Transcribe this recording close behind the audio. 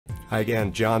Hi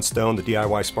again, John Stone, the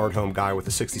DIY Smart Home Guy with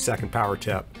a 60-second power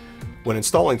tip. When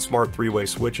installing smart three-way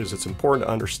switches, it's important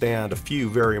to understand a few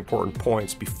very important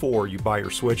points before you buy your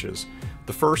switches.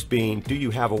 The first being, do you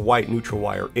have a white neutral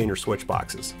wire in your switch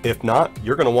boxes? If not,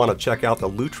 you're going to want to check out the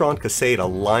Lutron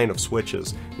CAS8 line of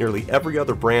switches. Nearly every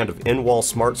other brand of in-wall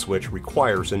smart switch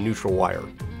requires a neutral wire.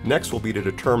 Next will be to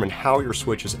determine how your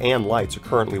switches and lights are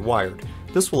currently wired.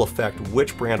 This will affect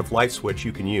which brand of light switch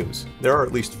you can use. There are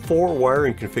at least 4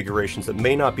 wiring configurations that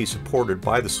may not be supported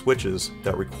by the switches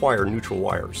that require neutral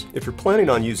wires. If you're planning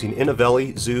on using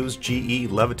Innovelli, Zeus, GE,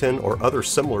 Leviton, or other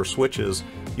similar switches,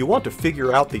 you want to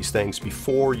figure out these things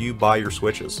before you buy your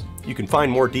switches. You can find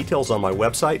more details on my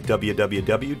website, www.azhb.com,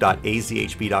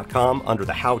 under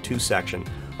the How To section.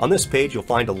 On this page, you'll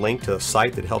find a link to a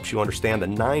site that helps you understand the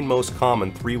 9 most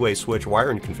common three-way switch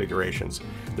wiring configurations.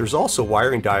 There's also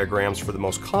wiring diagrams for the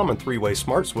most common three-way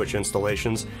smart switch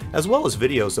installations, as well as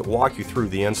videos that walk you through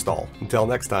the install. Until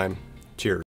next time, cheers.